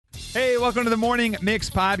Hey, welcome to the Morning Mix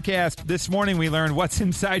podcast. This morning we learned what's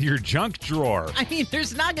inside your junk drawer. I mean,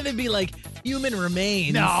 there's not going to be like human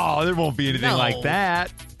remains. No, there won't be anything like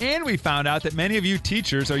that. And we found out that many of you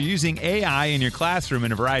teachers are using AI in your classroom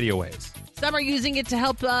in a variety of ways. Some are using it to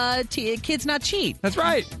help kids not cheat. That's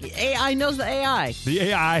right. AI knows the AI. The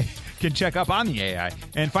AI can check up on the AI.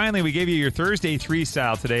 And finally, we gave you your Thursday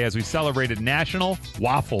Threestyle today as we celebrated National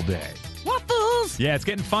Waffle Day. Waffles! Yeah, it's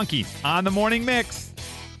getting funky on the Morning Mix.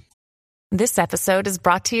 This episode is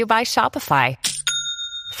brought to you by Shopify.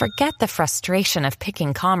 Forget the frustration of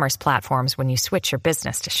picking commerce platforms when you switch your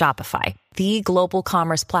business to Shopify, the global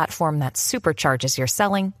commerce platform that supercharges your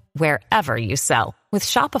selling wherever you sell. With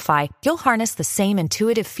Shopify, you'll harness the same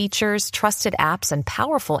intuitive features, trusted apps, and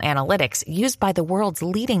powerful analytics used by the world's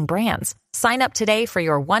leading brands. Sign up today for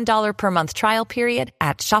your $1 per month trial period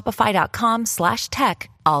at shopify.com/tech,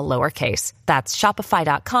 all lowercase. That's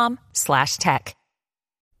shopify.com/tech.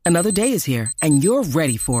 Another day is here, and you're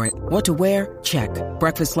ready for it. What to wear? Check.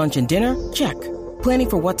 Breakfast, lunch, and dinner? Check. Planning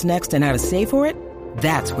for what's next and how to save for it?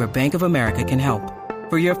 That's where Bank of America can help.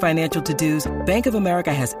 For your financial to-dos, Bank of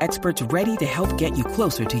America has experts ready to help get you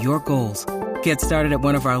closer to your goals. Get started at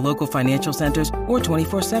one of our local financial centers or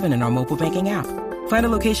 24/7 in our mobile banking app. Find a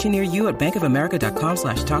location near you at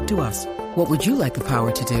bankofamerica.com/talktous. What would you like the power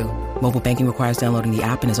to do? Mobile banking requires downloading the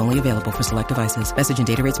app and is only available for select devices. Message and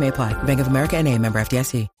data rates may apply. Bank of America N.A., member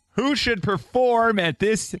FDIC. Who should perform at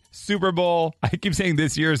this Super Bowl? I keep saying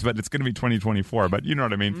this year's, but it's going to be 2024, but you know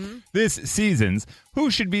what I mean. Mm-hmm. This season's. Who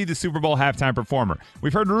should be the Super Bowl halftime performer?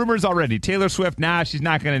 We've heard rumors already. Taylor Swift, nah, she's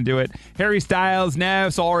not going to do it. Harry Styles, nah,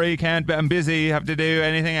 sorry, can't, I'm busy, have to do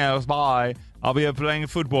anything else, bye. I'll be playing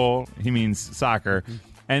football. He means soccer. Mm-hmm.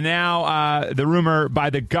 And now the rumor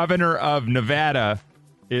by the governor of Nevada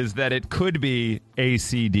is that it could be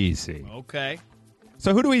AC/DC. Okay.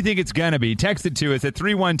 So who do we think it's going to be? Text it to us at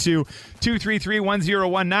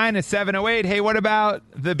 312-233-1019 at 708. Hey, what about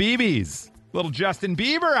the BBs? Little Justin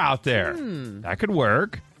Bieber out there. That could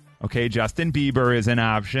work. Okay, Justin Bieber is an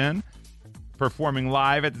option. Performing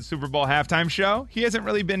live at the Super Bowl halftime show. He hasn't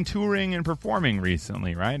really been touring and performing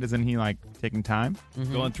recently, right? Isn't he like taking time?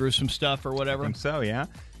 Mm-hmm. Going through some stuff or whatever? I think so, yeah.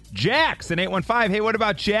 Jax in 815. Hey, what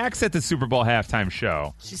about Jax at the Super Bowl halftime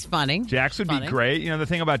show? She's funny. Jax would be great. You know, the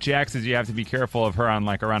thing about Jax is you have to be careful of her on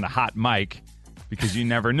like around a hot mic because you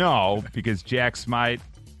never know because Jax might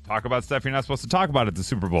talk about stuff you're not supposed to talk about at the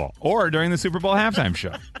Super Bowl or during the Super Bowl halftime show.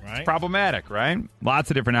 Right? It's problematic, right?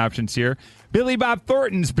 Lots of different options here. Billy Bob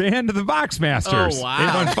Thornton's band, the Boxmasters. Oh,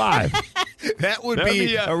 wow. 815. That would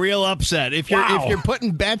be a real upset. If you're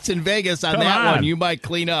putting bets in Vegas on one, you might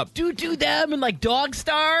clean up. Do them and like Dog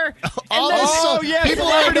Star. Yes. People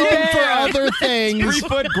are known for other things.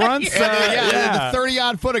 3-foot grunts. The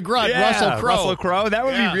 30-odd foot of grunt. Yeah, Russell Crowe. That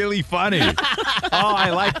would be really funny. I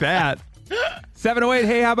like that. 708.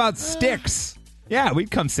 Hey, how about Styx? Yeah,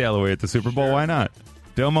 we'd come sail away at the Super Bowl. Why not?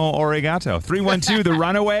 Domo Origato. 312. The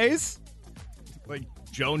Runaways. Like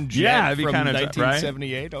Joan Jett it'd be from kind of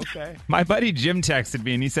 1978. Right? Okay. My buddy Jim texted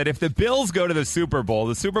me and he said, if the Bills go to the Super Bowl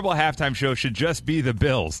halftime show should just be the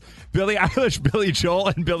Bills. Billie Eilish, Billy Joel,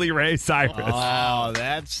 and Billy Ray Cyrus. Oh,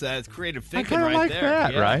 that's creative thinking right like there.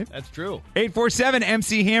 That, right? That's true. 847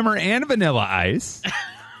 MC Hammer and Vanilla Ice.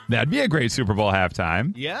 That'd be a great Super Bowl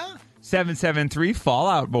halftime. Yeah. 773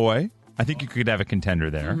 Fallout Boy. I think you could have a contender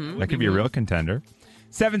there. That could be a real contender.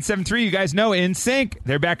 773, you guys know NSYNC.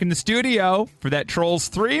 They're back in the studio for that Trolls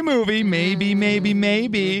 3 movie.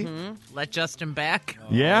 Maybe. Let Justin back.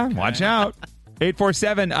 Yeah, okay. Watch out.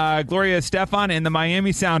 847, Gloria Estefan and the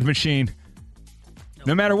Miami Sound Machine.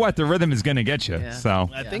 No matter what, the rhythm is going to get you. Yeah. So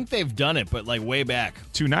I think they've done it, but like way back.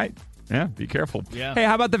 Tonight. Yeah, be careful. Yeah. Hey,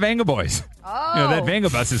 how about the Vanga Boys? Oh. You know, that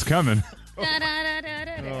Vanga bus is coming.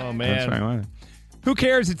 Oh, man. That's right. Who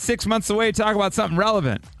cares? It's 6 months away. Talk about something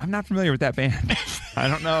relevant. I'm not familiar with that band. I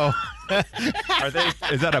don't know.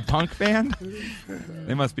 Is that a punk band?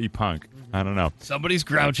 They must be punk. I don't know. Somebody's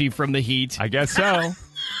grouchy from the heat. I guess so.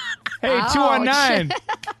 Hey, 219.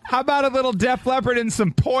 How about a little Def Leppard and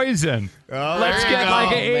some Poison? Let's get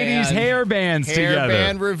like an 80s hair bands together. Hair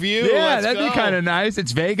band review. Yeah, that'd be kind of nice.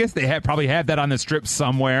 It's Vegas. They probably have that on the strip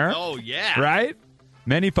somewhere. Oh, yeah. Right?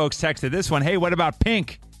 Many folks texted this one. Hey, what about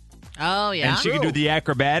Pink? Oh, yeah. And she could do the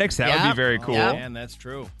acrobatics. That would be very cool. Oh, man, that's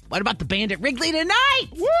true. What about the band at Wrigley tonight?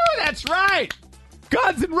 Woo, that's right.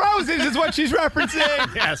 Guns N' Roses is what she's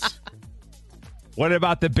referencing. Yes. What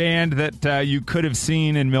about the band that you could have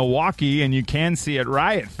seen in Milwaukee and you can see at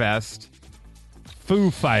Riot Fest? Foo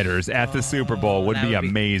Fighters at the Super Bowl would be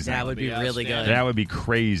amazing. That would be really good. That would be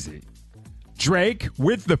crazy. Drake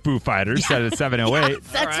with the Foo Fighters said at 7:08.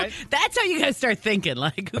 That's how you guys start thinking.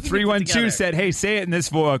 Like, who 312 said, hey, say it in this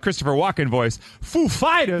Christopher Walken voice. Foo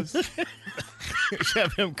Fighters.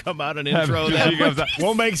 Have him come out and intro She that. goes,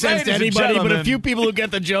 Won't make sense to "Ladies and anybody, but a gentlemen." few people who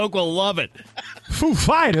get the joke will love it. Foo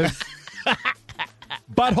Fighters.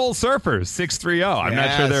 Butthole Surfers, 630. I'm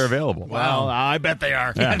not sure they're available. Well, I bet they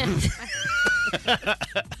are. Yeah.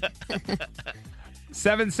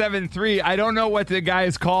 773. I don't know what the guy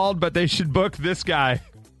is called, but they should book this guy.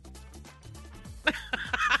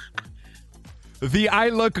 The I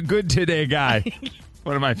look good today guy.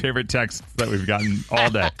 One of my favorite texts that we've gotten all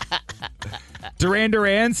day.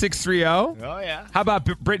 Duran 630. Oh, yeah. How about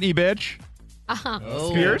Britney bitch?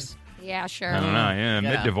 Spears? Yeah, sure. I don't know. Yeah,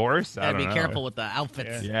 mid-divorce. I Gotta don't be know. careful with the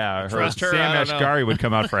outfits. Yeah, Trust her, Sam I don't know. Ashgari would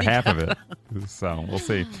come out for half of it. So we'll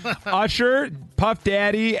see. Usher, Puff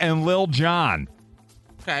Daddy, and Lil Jon.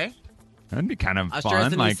 Okay. That'd be kind of Usher fun.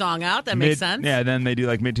 has a new song out. That makes sense. Yeah, then they do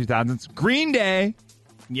like mid-2000s. Green Day,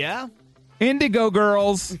 Yeah? Indigo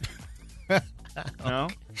Girls. No?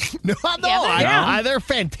 No, they're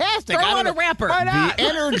fantastic. Throw I don't on a know. rapper. Why not? The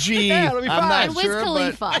energy. Yeah, it'll be I'm fun. not And Wiz sure,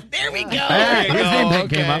 Khalifa. There we go. Yeah, you his go. name tag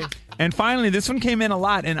came Okay. up. And finally, this one came in a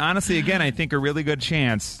lot. And honestly, again, I think a really good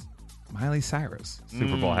chance. Miley Cyrus,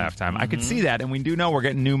 Super Bowl halftime. I could see that. And we do know we're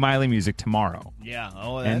getting new Miley music tomorrow. Yeah.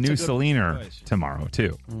 Oh, that's And a new good Selena choice. tomorrow,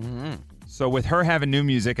 too. So with her having new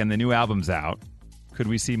music and the new albums out, could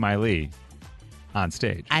we see Miley on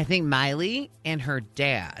stage? I think Miley and her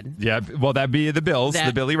dad. Yeah, well, that'd be the Bills,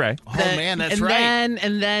 the Billy Ray. Oh, man, that's and right.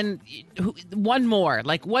 Then one more.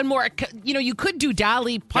 You know, you could do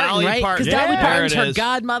Dolly Parton, Dolly right? Parton. Because Dolly Yeah. Parton's There it her is.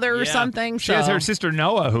 godmother or Yeah. something. She has her sister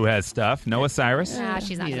Noah who has stuff. Noah Cyrus. Nah,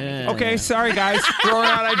 she's not going to Yeah. be Okay, sorry guys, throwing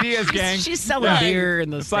out ideas, gang. She's selling beer in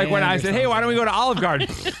the It's like when I said, "Hey, why don't we go to Olive Garden?"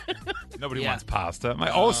 Nobody Yeah. wants pasta. I'm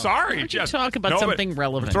like, "Oh, sorry." Just talk about something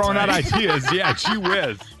relevant, Throwing out right? ideas. Yeah, gee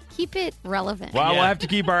whiz. Keep it relevant. Well, we'll have to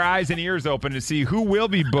keep our eyes and ears open to see who will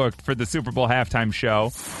be booked for the Super Bowl halftime show.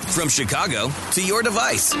 From Chicago to your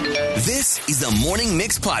device, this is the Morning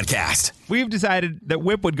Mix Podcast. We've decided that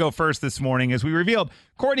Whip would go first this morning as we revealed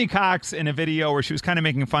Courtney Cox in a video where she was kind of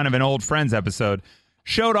making fun of an old Friends episode,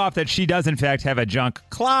 showed off that she does, in fact, have a junk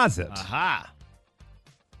closet. Aha.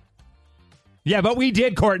 Yeah, but we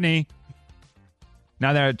did, Courtney.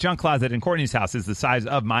 Now, the junk closet in Courtney's house is the size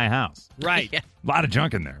of my house. Right. Yeah. A lot of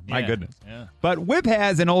junk in there. My Yeah. goodness. Yeah. But Whip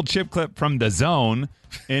has an old chip clip from The Zone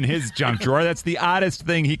in his junk drawer. That's the oddest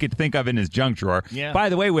thing he could think of in his junk drawer. Yeah. By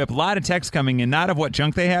the way, Whip, a lot of texts coming in, not of what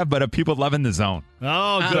junk they have, but of people loving The Zone.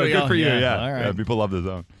 Oh, So good for you. Yeah. All right. Yeah, people love The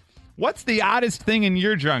Zone. What's the oddest thing in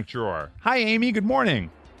your junk drawer? Hi, Amy. Good morning.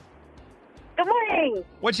 Good morning.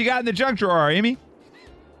 What you got in the junk drawer, Amy?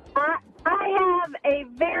 I have a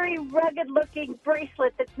very rugged-looking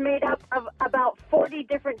bracelet that's made up of about 40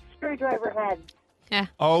 different screwdriver heads. Yeah.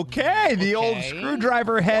 Okay, the old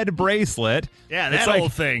screwdriver head bracelet. Yeah, It's that like-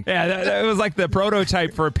 old thing. Yeah, that was like the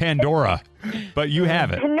prototype for Pandora, but you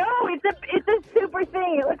have it. No, it's a super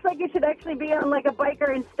thing. It looks like it should actually be on like a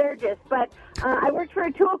biker in Sturgis. But I worked for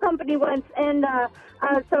a tool company once, and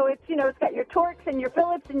so it's it's got your Torx and your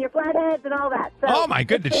Phillips and your flatheads and all that. So Oh my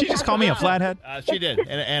goodness, did she just call me a flathead? She did.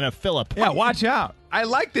 And a Phillip. Yeah, watch out. I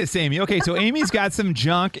like this, Amy. Okay, so Amy's got some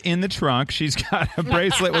junk in the trunk. She's got a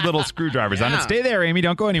bracelet with little screwdrivers on it. Yeah. Stay there, Amy.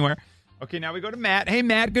 Don't go anywhere. Okay, now we go to Matt. Hey,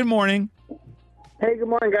 Matt, good morning. Hey, good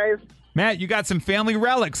morning, guys. Matt, you got some family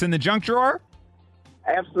relics in the junk drawer?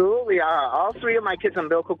 Absolutely. All three of my kids'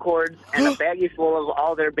 umbilical cords and a baggie full of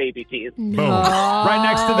all their baby teeth. Boom. Right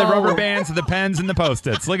next to the rubber bands, the pens, and the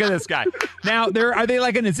Post-its. Look at this guy. Now, are they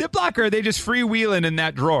like in a Ziploc, or are they just freewheeling in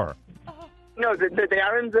that drawer? No, they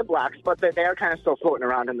are in Ziplocs, but they are kind of still floating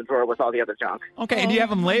around in the drawer with all the other junk. Okay, and do you have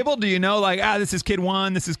them labeled? Do you know, like, this is kid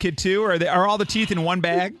 1, this is kid 2, or are all the teeth in one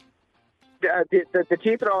bag? The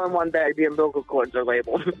teeth are all in one bag. The umbilical cords are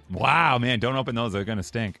labeled. Wow, man, don't open those. They're going to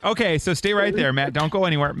stink. Okay, so stay right there, Matt. Don't go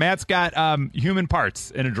anywhere. Matt's got human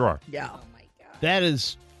parts in a drawer. Yeah. That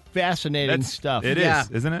is fascinating stuff. It is, Yeah.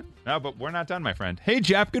 isn't it? No, but we're not done, my friend. Hey,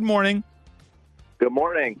 Jeff, good morning. Good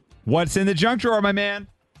morning. What's in the junk drawer, my man?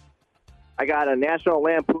 I got a National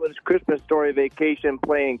Lampoon's Christmas Story Vacation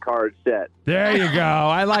playing card set. There you go.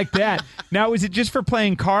 I like that. Now, is it just for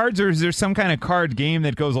playing cards, or is there some kind of card game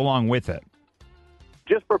that goes along with it?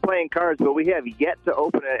 Just for playing cards, but we have yet to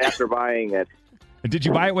open it after buying it. Did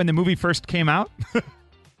you buy it when the movie first came out?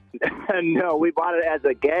 No, we bought it as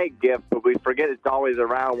a gag gift, but we forget it's always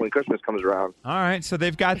around when Christmas comes around. All right, so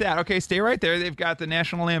they've got that. Okay, stay right there. They've got the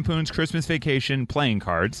National Lampoon's Christmas Vacation playing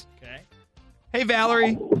cards. Okay. Hey,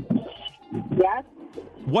 Valerie. Yes.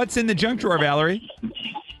 What's in the junk drawer, Valerie?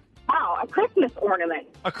 Oh, a Christmas ornament.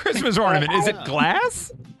 A Christmas ornament. Is it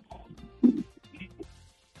glass?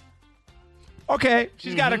 Okay,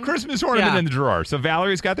 she's got a Christmas ornament in the drawer. So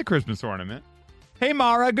Valerie's got the Christmas ornament. Hey,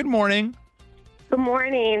 Mara, good morning. Good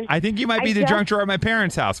morning. I think you might be the junk drawer at my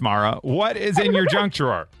parents' house, Mara. What is in your junk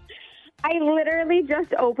drawer? I literally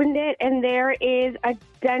just opened it, and there is a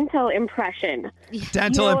dental impression.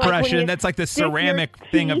 Dental impression. That's like the ceramic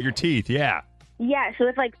thing of your teeth. Yeah. Yeah, so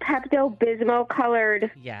it's like Pepto-Bismol colored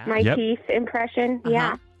teeth impression.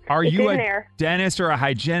 Yeah. Are it's you in a there. dentist or a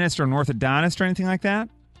hygienist or an orthodontist or anything like that?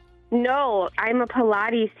 No, I'm a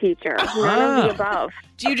Pilates teacher. None of the above.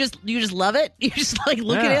 Do you just love it? You just like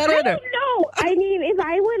looking Yeah. at it? I don't know. I mean, if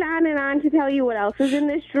I went on and on to tell you what else is in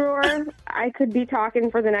this drawer, I could be talking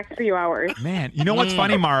for the next few hours. Man, you know what's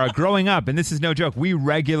funny, Mara? Growing up, and this is no joke, we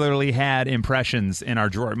regularly had impressions in our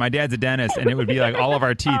drawer. My dad's a dentist, and it would be like all of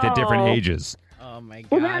our teeth at different ages. Oh, my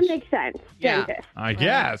gosh. Well, that makes sense. Yeah. Dentist. I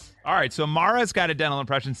guess. All right, so Mara's got a dental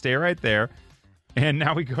impression. Stay right there. And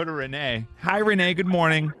now we go to Renee. Hi, Renee. Good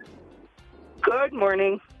morning. Good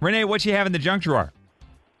morning. Renee, what you have in the junk drawer?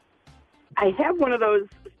 I have one of those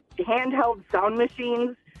handheld sound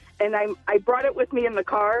machines, and I brought it with me in the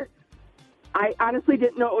car. I honestly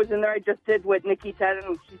didn't know it was in there. I just did what Nikki said,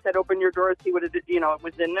 and she said, open your drawer, see what it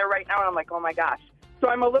was in there right now. And I'm like, oh, my gosh. So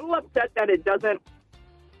I'm a little upset that it doesn't.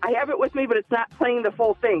 I have it with me, but it's not playing the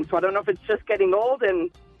full thing. So I don't know if it's just getting old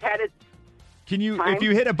and had its time. If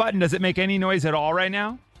you hit a button, does it make any noise at all right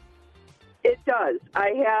now? It does. I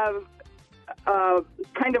have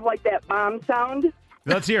kind of like that bomb sound.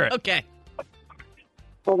 Let's hear it. Okay.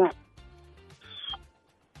 Hold on.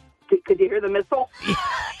 Could you hear the missile?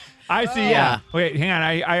 I see, yeah. Wait, hang on.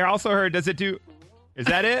 I also heard, does it do, is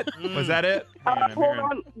that it? Was that it? Hold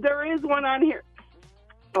on. There is one on here.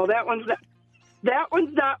 Oh, that one's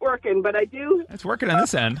not working, but I do. It's working on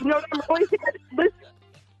this end. You know what I'm really sad?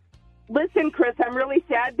 Listen, Chris, I'm really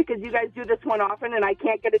sad because you guys do this one often, and I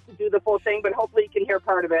can't get it to do the full thing, but hopefully you can hear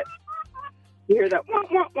part of it. You hear that? Wah,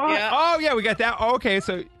 wah, wah. Yeah. Oh, yeah, we got that. Oh, okay,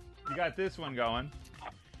 so you got this one going.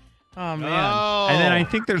 Oh, man. And then I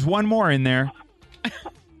think there's one more in there.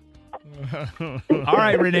 All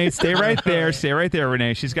right, Renee, stay right there. Stay right there,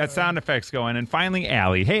 Renee. She's got sound effects going. And finally,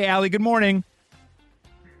 Allie. Hey, Allie, good morning.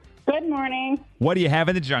 Good morning. What do you have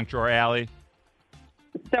in the junk drawer, Allie?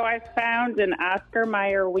 So I found an Oscar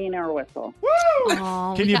Mayer wiener whistle. Woo!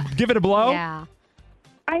 Oh, Can you give it a blow? Yeah.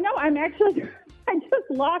 I know. I just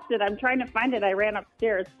lost it. I'm trying to find it. I ran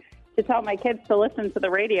upstairs to tell my kids to listen to the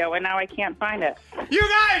radio, and now I can't find it. You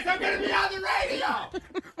guys, I'm going to be on the radio.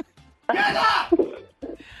 Get up!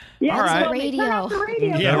 Yeah, all right. The radio. The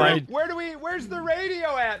radio. Yeah, right. Where's the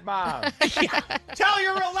radio at, Mom? Tell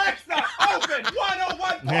your Alexa, open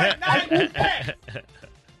 101.9.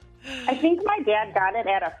 I think my dad got it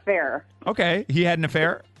at a fair. Okay, he had an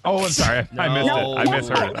affair? Oh, I'm sorry. I missed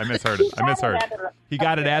it. I misheard it. He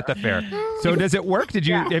got it at the fair. So does it work? Have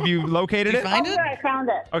you located it? Find it? I found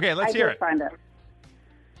it. Okay, let's hear it. Find it.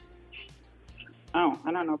 Oh,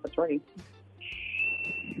 I don't know if it's ready.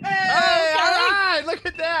 Hey, all right, look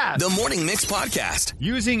at that. The Morning Mix Podcast.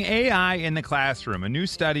 Using AI in the classroom. A new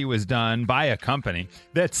study was done by a company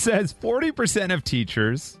that says 40% of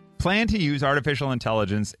teachers plan to use artificial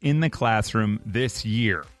intelligence in the classroom this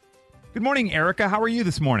year. Good morning, Erica. How are you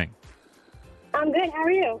this morning? I'm good. How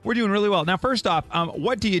are you? We're doing really well. Now, first off,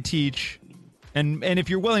 what do you teach? And if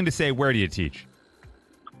you're willing to say, where do you teach?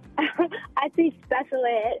 I teach special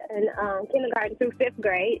ed in kindergarten through 5th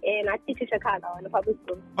grade, and I teach in Chicago in the public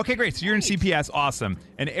school. Okay, great. So you're in CPS. Awesome.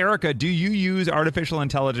 And Erica, do you use artificial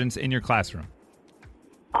intelligence in your classroom?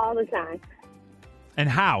 All the time. And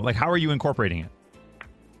how? Like, how are you incorporating it?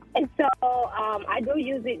 And so I do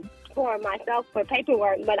use it for myself for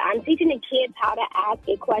paperwork, but I'm teaching the kids how to ask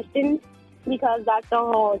it questions because that's the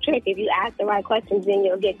whole trick. If you ask the right questions, then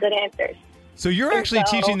you'll get good answers. So you're actually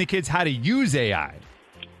teaching the kids how to use AI.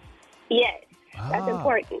 Yes, that's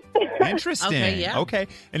important. Interesting. Okay, yeah. Okay.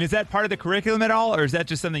 And is that part of the curriculum at all, or is that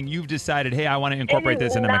just something you've decided, hey, I want to incorporate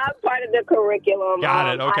this into my... It's not part of the curriculum.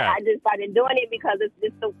 Got it, okay. I just started doing it because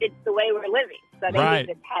it's the way we're living. So they Right.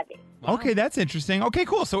 just have it. Okay, that's interesting. Okay,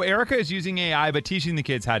 cool. So Erica is using AI, but teaching the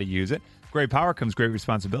kids how to use it. Great power comes great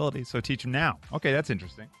responsibility. So teach them now. Okay, that's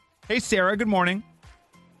interesting. Hey, Sarah, good morning.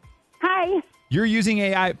 Hi. You're using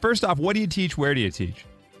AI. First off, what do you teach? Where do you teach?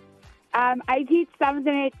 I teach 7th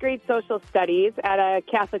and 8th grade social studies at a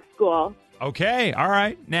Catholic school. Okay, all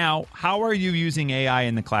right. Now, how are you using AI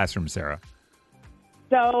in the classroom, Sarah?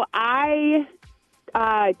 So I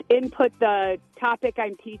input the topic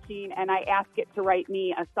I'm teaching, and I ask it to write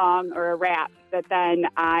me a song or a rap that then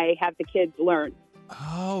I have the kids learn.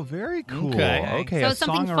 Oh, very cool. Okay. So a it's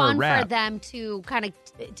something song or a fun rap. for them to kind of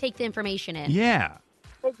take the information in. Yeah.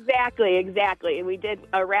 Exactly. And we did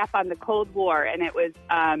a rap on the Cold War, and it was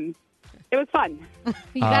It was fun.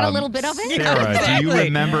 You got a little bit of it? Sarah, Exactly. do you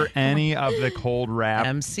remember any of the cold rap?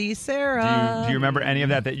 MC Sarah. Do you remember any of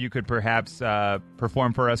that you could perhaps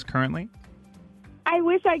perform for us currently? I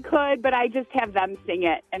wish I could, but I just have them sing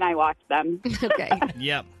it, and I watch them. Okay.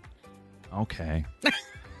 Yep. Okay.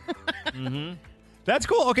 Mm-hmm. That's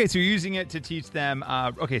cool. Okay, so you're using it to teach them.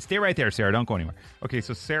 Okay, stay right there, Sarah. Don't go anywhere. Okay,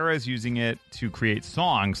 so Sarah's using it to create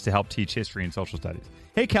songs to help teach history and social studies.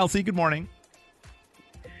 Hey, Kelsey, good morning.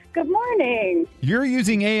 Good morning. You're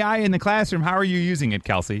using AI in the classroom. How are you using it,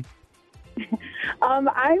 Kelsey? I'm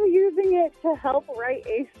using it to help write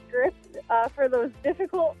a script for those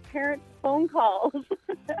difficult parent phone calls.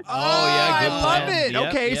 I love it. Yep,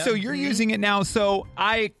 Okay, yep. so you're using it now. So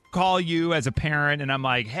I call you as a parent and I'm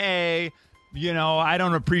like, hey, I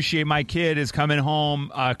don't appreciate my kid is coming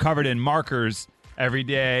home covered in markers every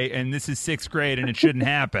day, and this is 6th grade and it shouldn't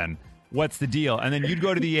happen. What's the deal? And then you'd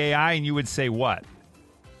go to the AI and you would say what?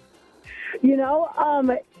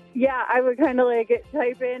 Yeah, I would kind of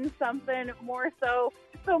type in something more so.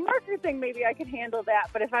 So marker thing, maybe I could handle that.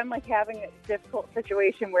 But if I'm having a difficult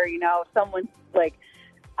situation where, someone's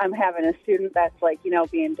I'm having a student that's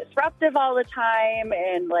being disruptive all the time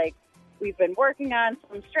and we've been working on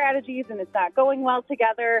some strategies and it's not going well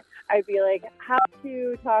together, I'd be like, how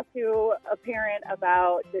to talk to a parent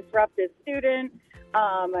about disruptive student.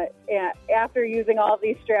 After using all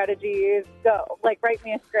these strategies, go. Write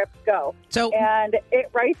me a script, go. And it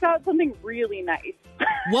writes out something really nice.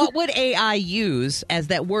 What would AI use as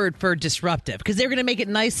that word for disruptive? Because they're going to make it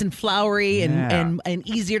nice and flowery and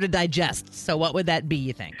easier to digest. So what would that be,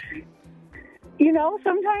 you think?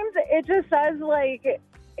 Sometimes it just says,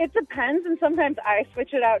 it depends, and sometimes I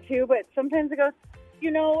switch it out too, but sometimes it goes,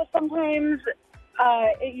 sometimes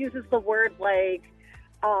it uses the word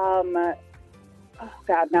oh,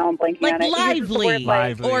 God, now I'm blanking on it. Lively,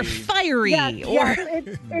 or fiery. Yes,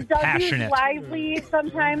 it does passionate. use lively.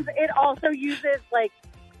 Sometimes it also uses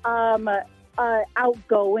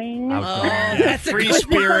outgoing. That's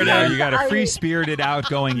free-spirited. You got a free-spirited,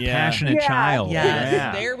 outgoing, passionate child. Yes.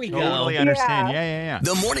 Yeah. There we go. Totally understand. Yeah.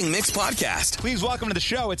 The Morning Mix Podcast. Please welcome to the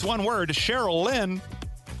show. It's one word, Cheryl Lynn.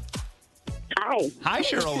 Hi. Hi,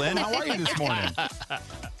 Cheryl Lynn. How are you this morning?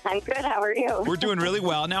 I'm good. How are you? We're doing really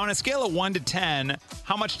well. Now, on a scale of 1 to 10,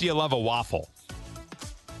 how much do you love a waffle?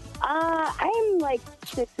 I'm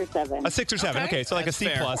 6 or 7. A 6 or 7. Okay, so a That's C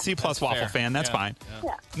fair. plus. C plus That's waffle fair. fan. That's Yeah. fine.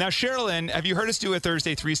 Yeah. Now, Cheryl Lynn, have you heard us do a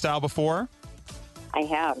Thursday Threestyle before? I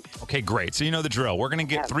have. Okay, great. So you know the drill. We're going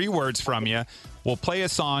to get 3 words from you. We'll play a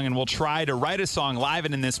song, and we'll try to write a song live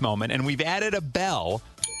and in this moment. And we've added a bell.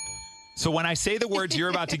 So when I say the words you're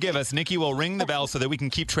about to give us, Nikki will ring the bell so that we can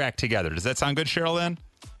keep track together. Does that sound good, Cheryl Lynn?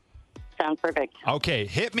 Sounds perfect. Okay,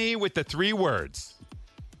 hit me with the 3 words.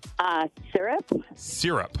 Syrup.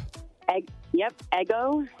 Syrup.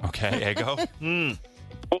 Eggo. Okay, Eggo.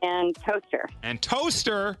 And toaster. And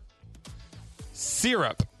toaster.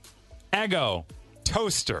 Syrup. Eggo.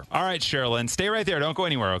 Toaster. All right, Cheryl Lynn, stay right there. Don't go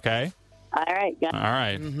anywhere, okay? All right. All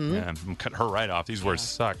right. Yeah, I'm going to cut her right off. These words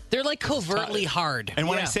suck. They're covertly hard. And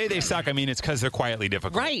when I say they suck, I mean it's because they're quietly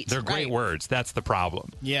difficult. Right. They're great words. That's the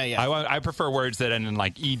problem. Yeah. I prefer words that end in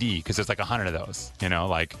ED because there's 100 of those.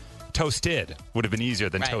 Toasted would have been easier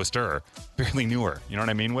than toaster. Barely newer. You know what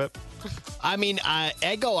I mean, Whip? I mean,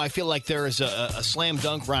 Eggo, I feel like there is a slam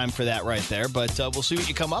dunk rhyme for that right there, but we'll see what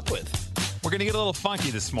you come up with. We're going to get a little funky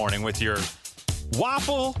this morning with your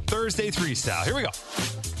Waffle Thursday Threestyle. Here we go.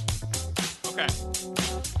 Okay.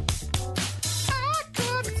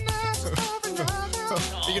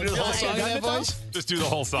 You can do the whole song in that voice? Just do the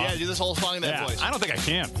whole song. Yeah, do this whole song in that voice. I don't think I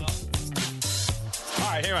can. All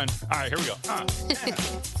right, here we go.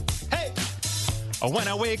 Hey! When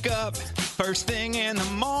I wake up first thing in the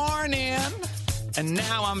morning, and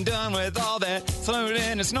now I'm done with all that slurring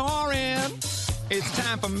and snoring. It's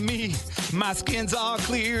time for me. My skin's all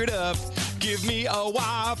cleared up. Give me a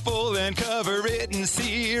waffle and cover it in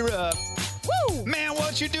syrup. Woo! Man,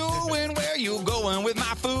 what you doing? Where you going with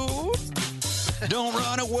my food? Don't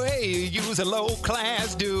run away, you's a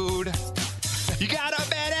low-class dude. You got a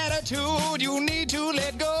bad attitude, you need to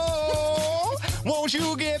let go. Won't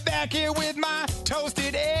you get back here with my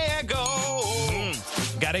toasted Eggo?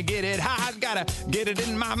 Gotta get it hot, gotta get it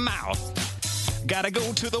in my mouth. Gotta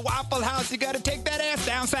go to the Waffle House, you gotta take that ass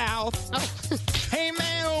down south. Hey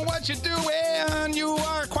man, what you doing? You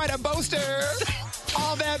are quite a boaster.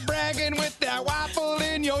 All that bragging with that waffle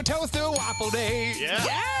in your toaster. Waffle day. Yeah.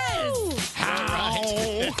 Yes! How?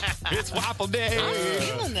 It's waffle day. I'm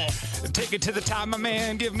feeling this. Take it to the top, my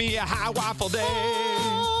man. Give me a high waffle day.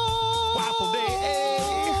 Waffle day.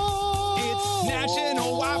 It's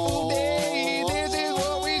National Waffle Day. This is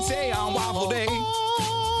what we say on Waffle Day.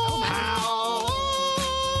 How?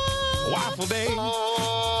 Waffle Day.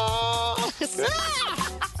 Oh.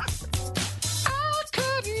 I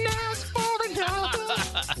couldn't ask for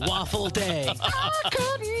another. Waffle Day. I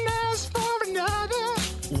couldn't ask for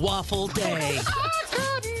another. Waffle Day. I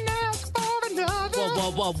couldn't ask for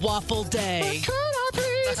another. Waffle Day. Could I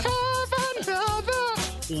please have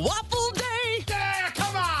another? Waffle Day. Yeah,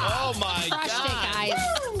 come on. Oh, my Crushed God. it,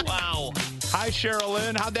 guys. Wow. Hi,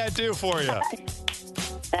 Sherilyn. How'd that do for you?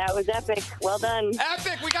 That was epic. Well done.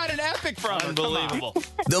 Epic. We got an epic from her. Unbelievable.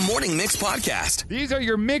 The Morning Mix Podcast. These are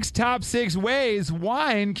your mixed top 6 ways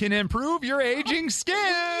wine can improve your aging skin.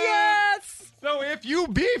 Yes. So if you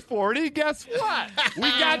be 40, guess what? We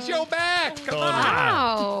got your back. Come on.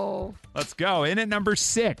 Wow. Let's go. In at number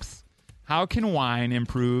 6, how can wine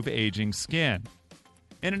improve aging skin?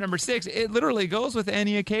 In at number 6, it literally goes with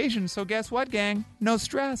any occasion. So guess what, gang? No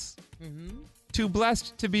stress. Too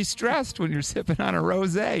blessed to be stressed when you're sipping on a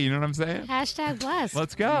rosé. You know what I'm saying? Hashtag blessed.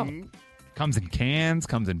 Let's go. Comes in cans,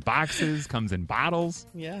 comes in boxes, comes in bottles.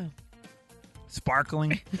 Yeah.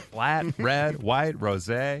 Sparkling, flat, red, white,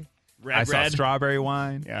 rosé. I saw Red. strawberry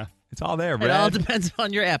wine. Yeah. It's all there. It all Red. depends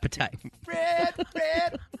on your appetite. Red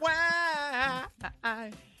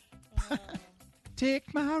wine.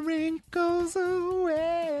 Take my wrinkles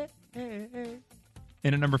away. In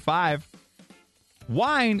at number 5,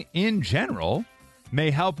 wine in general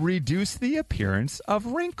may help reduce the appearance of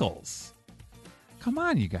wrinkles. Come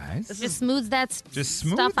on, you guys. Just smooths that Just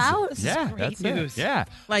stuff smooths it. out. Yeah, great that's news. it. Yeah.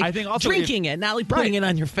 Like I think also drinking it, not like putting it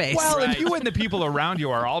on your face. Well, Right. if you and the people around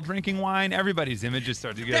you are all drinking wine, everybody's images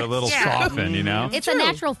start to get a little Yeah. softened, you know? It's a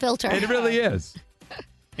natural filter. It really is.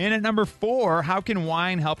 And at number 4, how can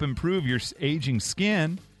wine help improve your aging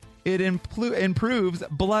skin? It improves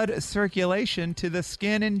blood circulation to the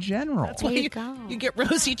skin in general. That's why There you you, go. you get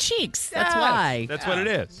rosy cheeks. That's Yes, why. That's what it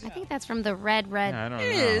is. I think that's from the red. Yeah, I don't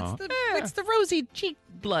It is. know. It's the rosy cheek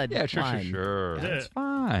blood. Yeah, sure. wine. That's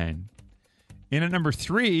fine. In at number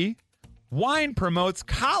 3, wine promotes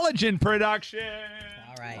collagen production.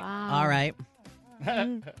 All right. Wow. All right.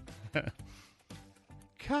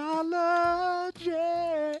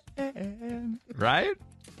 Collagen. Right?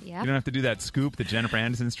 Yeah. You don't have to do that scoop that Jennifer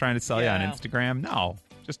Aniston's trying to sell you on Yeah. Instagram. No.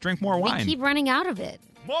 Just drink more We wine. keep running out of it.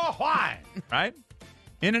 More wine. Right?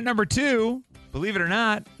 In at number 2, believe it or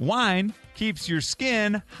not, wine keeps your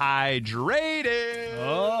skin hydrated.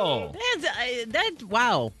 Oh.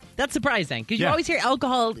 Wow. That's surprising because you Yeah. always hear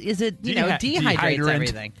alcohol is dehydrates Dehydrant.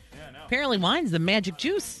 everything. Apparently, wine's the magic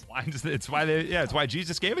juice. Wine's, it's why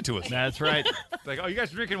Jesus gave it to us. That's right. It's like, oh, you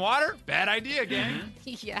guys are drinking water? Bad idea, gang.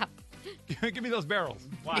 Yeah. Give me those barrels.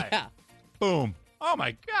 Why? Yeah. Boom. Oh,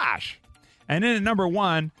 my gosh. And then at number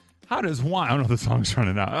 1, how does wine... I don't know if the song's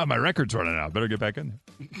running out. Oh, my record's running out. Better get back in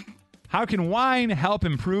there. How can wine help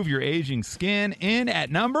improve your aging skin? In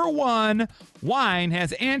at number 1, wine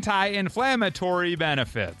has anti-inflammatory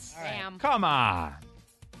benefits. Bam. Come on.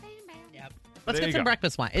 Yep. Let's There get you some go.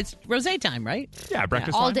 breakfast wine. It's rosé time, right? Yeah,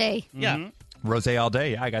 breakfast All wine. day. Yeah. Rosé all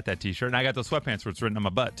day. Yeah, I got that T-shirt. And I got those sweatpants where it's written on my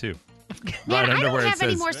butt, too. Man, I under don't where it have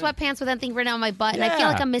any says- more sweatpants with anything written on my butt, and I feel Yeah.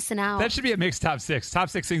 like I'm missing out. That should be a mixed top 6. Top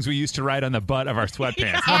 6 things we used to write on the butt of our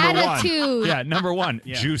sweatpants. Yeah. Number 1. Attitude. Yeah, number 1.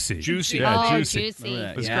 Yeah. Juicy. Juicy. Yeah, Oh, juicy. juicy.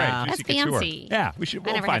 It was Yeah. great. Juicy That's couture. fancy. Yeah, I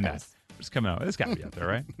we'll never find had that. those. It's coming out. It's got to be out there,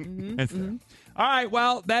 right? It's there. All right,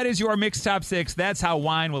 well, that is your mixed top 6. That's how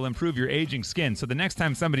wine will improve your aging skin. So the next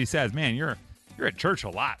time somebody says, man, you're at church a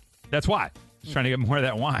lot. That's why. Just trying to get more of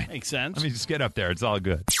that wine. Makes sense. Let me just get up there. It's all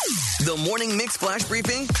good. The Morning Mix Flash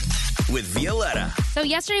Briefing with Violetta. So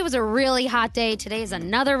yesterday was a really hot day. Today is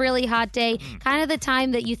another really hot day. Kind of the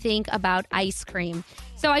time that you think about ice cream.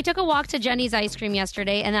 So I took a walk to Jenny's Ice Cream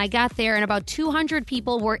yesterday, and I got there, and about 200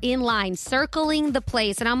 people were in line circling the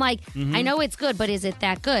place. And I'm like, I know it's good, but is it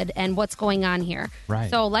that good? And what's going on here?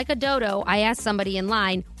 Right. So like a dodo, I asked somebody in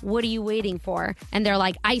line, what are you waiting for? And they're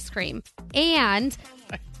like, ice cream. And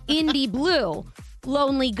Indie Blue,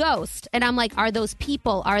 Lonely Ghost. And I'm like, are those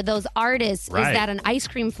people? Are those artists? Right. Is that an ice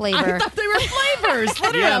cream flavor? I thought they were flavors.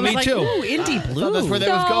 Literally, Yeah, I was me like, too. Ooh, indie blue. That's where that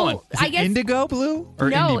was going. Is I it guess indigo blue or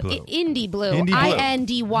no, indie blue? Indie Blue. Indie blue.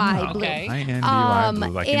 INDY Blue. Okay. INDY blue,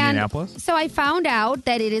 like and Indianapolis? So I found out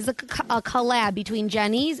that it is a collab between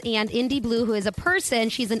Jenny's and Indie Blue, who is a person.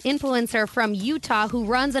 She's an influencer from Utah who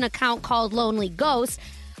runs an account called Lonely Ghost.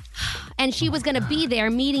 And she was going to be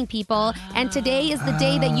there meeting people. And today is the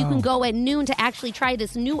day that you can go at noon to actually try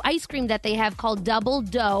this new ice cream that they have called Double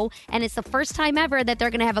Dough. And it's the first time ever that they're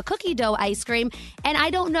going to have a cookie dough ice cream. And I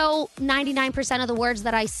don't know 99% of the words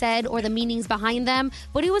that I said or the meanings behind them,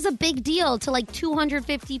 but it was a big deal to like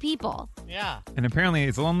 250 people. Yeah. And apparently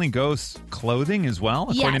it's Lonely Ghost clothing as well,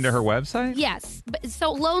 according Yes. to her website? Yes.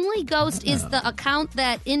 So Lonely Ghost is the account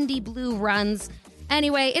that Indie Blue runs.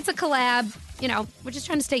 Anyway, it's a collab. You know, we're just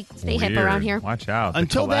trying to stay hip around here. Watch out.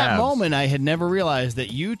 Until that moment, I had never realized that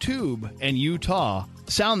YouTube and Utah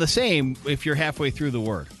sound the same if you're halfway through the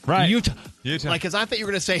word. Right. Utah. Utah. Like, because I thought you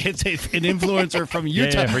were going to say it's an influencer from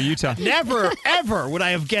Utah. Yeah, for Utah. Never, ever would I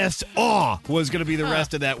have guessed was going to be the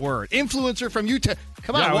rest of that word. Influencer from Utah.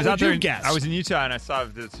 Come on, what would you guess? I was in Utah and I saw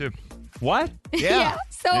this too. What? Yeah.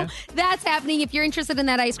 So that's happening. If you're interested in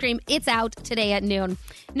that ice cream, it's out today at noon.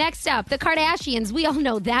 Next up, the Kardashians. We all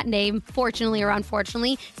know that name, fortunately or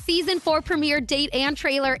unfortunately. Season 4 premiere date and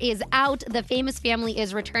trailer is out. The famous family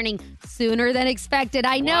is returning sooner than expected.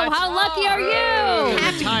 I know. What? How lucky are you?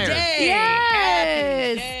 Happy day.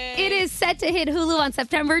 Yes. Happy day. It is set to hit Hulu on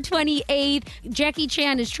September 28th. Jackie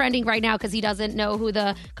Chan is trending right now because he doesn't know who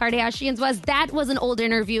the Kardashians was. That was an old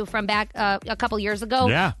interview from back a couple years ago.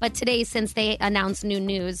 Yeah. But today, since they announced new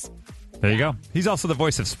news. There you go. He's also the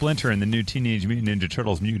voice of Splinter in the new Teenage Mutant Ninja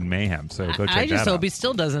Turtles Mutant Mayhem. So go check that out. I just hope he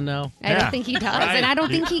still doesn't know. I don't think he does, and I don't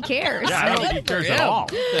think he cares. Yeah, I don't think he cares at all.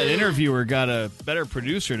 That interviewer got a better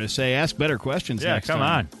producer to say, ask better questions next time. Come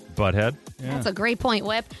on, butthead. Yeah. That's a great point,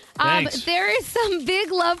 Whip. Thanks. There is some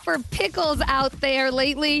big love for pickles out there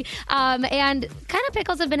lately, and kind of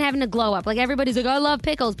pickles have been having a glow up. Like everybody's like, I love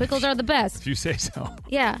pickles. Pickles are the best. If you say so.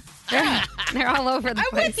 Yeah, they're all over the place.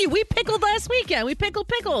 I'm with you. We pickled last weekend. We pickled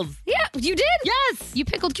pickles. Yeah, you did? Yes. You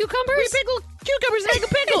pickled cucumbers? We pickled cucumbers and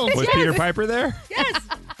pickles. Was Peter Piper there? Yes.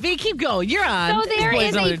 V, keep going. You're on. So there Boys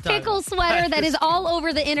is know what a you're talking pickle sweater that is all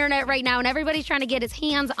over the internet right now, and everybody's trying to get his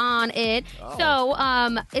hands on it. So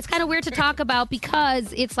it's kind of weird to talk about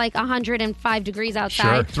because it's like 105 degrees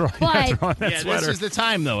outside. Sure. But This is the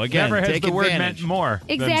time, though. Again, Never has take the word advantage. meant more.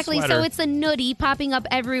 Exactly. Than So sweater. it's a nudie popping up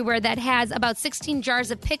everywhere that has about 16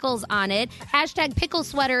 jars of pickles on it. Hashtag pickle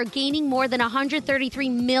sweater gaining more than 133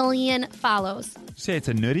 million follows. Say it's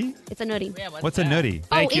a nudie? It's a nudie. What's a nudie?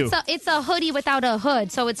 It's a hoodie without a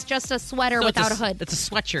hood. So it's just a sweater So without a hood. It's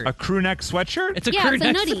a sweatshirt. A crew neck sweatshirt? It's a Yeah, crew it's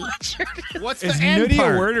a neck nudie. sweatshirt. What's Is the end nudie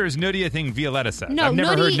part? a word or is nudie a thing Violetta said? No, I've never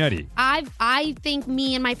heard nudie. nudie. I think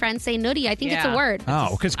me and my friends say nudie. I think it's a Yeah. word.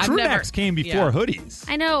 Oh, because I've crew never- necks came before yeah. hoodies.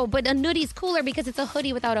 I know, but a nudie's cooler because it's a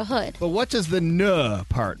hoodie without a hood. But what does the "n"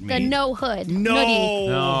 part mean? The no hood. No Nudie.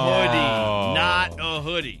 hoodie. Not a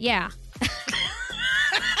hoodie. Yeah.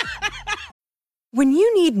 When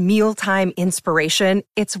you need mealtime inspiration,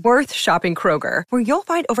 it's worth shopping Kroger, where you'll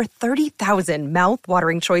find over 30,000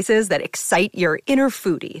 mouth-watering choices that excite your inner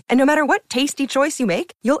foodie. And no matter what tasty choice you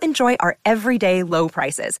make, you'll enjoy our everyday low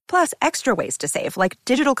prices, plus extra ways to save, like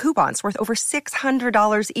digital coupons worth over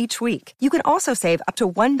 $600 each week. You can also save up to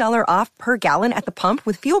 $1 off per gallon at the pump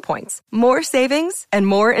with fuel points. More savings and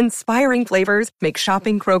more inspiring flavors make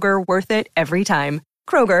shopping Kroger worth it every time.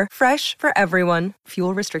 Kroger, fresh for everyone.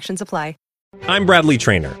 Fuel restrictions apply. I'm Bradley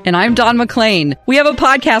Trainer. And I'm Don McClain. We have a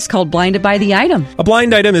podcast called Blinded by the Item. A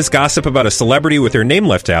blind item is gossip about a celebrity with their name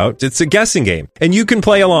left out. It's a guessing game, and you can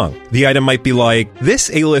play along. The item might be like,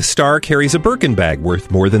 this A-list star carries a Birkin bag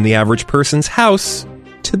worth more than the average person's house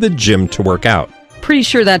to the gym to work out. Pretty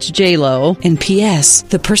sure that's J-Lo. And P.S.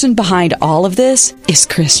 the person behind all of this is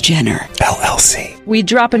Kris Jenner, LLC. We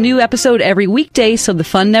drop a new episode every weekday so the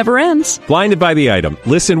fun never ends. Blinded by the Item.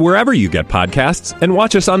 Listen wherever you get podcasts and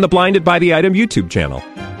watch us on the Blinded by the Item YouTube channel.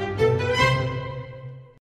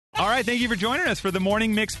 All right, thank you for joining us for the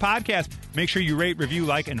Morning Mix podcast. Make sure you rate, review,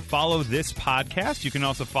 like, and follow this podcast. You can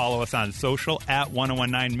also follow us on social at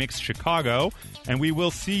 1019 Mix Chicago. And we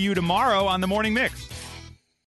will see you tomorrow on the Morning Mix.